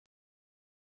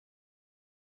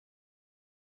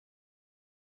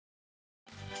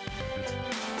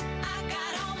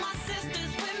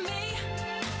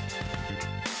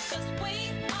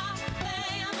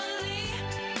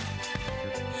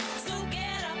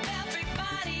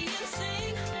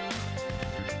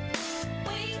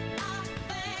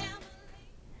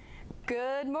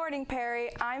Good morning, Perry.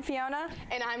 I'm Fiona.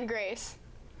 And I'm Grace.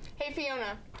 Hey,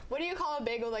 Fiona, what do you call a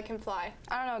bagel that can fly?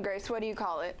 I don't know, Grace. What do you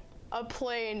call it? A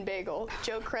plain bagel.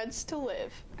 Joe creds to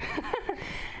live.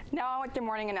 Now on with your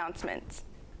morning announcements.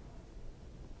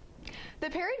 The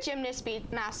Perry gymnasts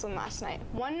beat Massillon last night,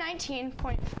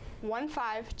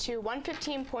 119.15 to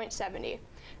 115.70.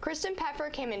 Kristen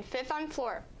Peffer came in 5th on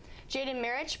floor. Jaden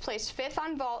Marich placed 5th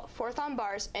on vault, 4th on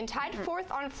bars, and tied 4th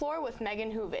on floor with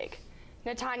Megan Huvig.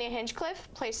 Natanya Hinchcliffe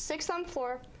placed 6th on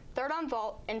floor, 3rd on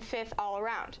vault, and 5th all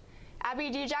around.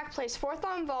 Abby Dijak placed 4th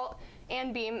on vault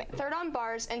and beam, 3rd on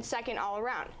bars, and 2nd all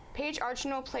around. Paige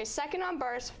Archino placed 2nd on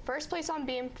bars, 1st place on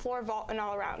beam, floor, vault, and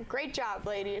all around. Great job,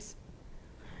 ladies.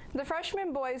 The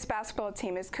freshman boys basketball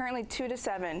team is currently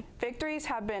 2-7. Victories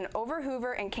have been over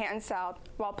Hoover and Canton South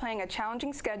while playing a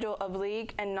challenging schedule of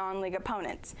league and non-league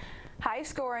opponents. High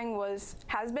scoring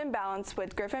has been balanced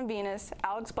with Griffin Venus,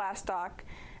 Alex Blastock,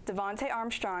 Devontae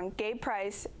Armstrong, Gabe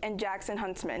Price, and Jackson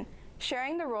Huntsman.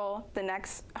 Sharing the role, the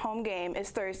next home game is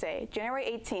Thursday, January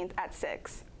 18th at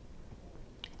 6.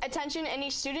 Attention any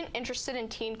student interested in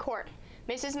teen court.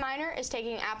 Mrs. Miner is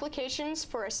taking applications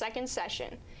for a second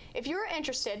session. If you are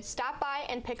interested, stop by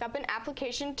and pick up an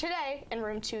application today in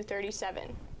room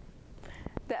 237.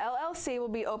 The LLC will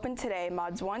be open today,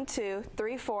 mods 1, 2,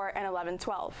 3, 4, and 11,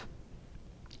 12.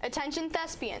 Attention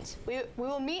thespians, we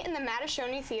will meet in the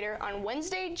Mattachoni Theater on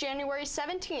Wednesday, January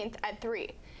 17th at 3.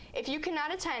 If you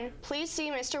cannot attend, please see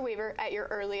Mr. Weaver at your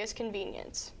earliest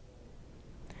convenience.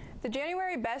 The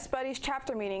January Best Buddies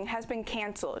chapter meeting has been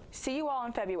canceled. See you all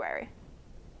in February.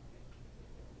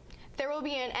 There will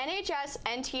be an NHS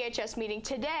and THS meeting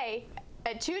today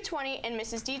at 2:20 in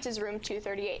Mrs. Dietz's room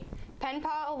 238. Pen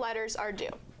pal letters are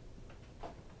due.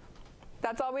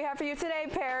 That's all we have for you today,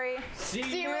 Perry. See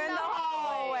you in the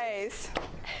hallways.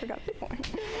 Forgot the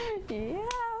point. Yeah.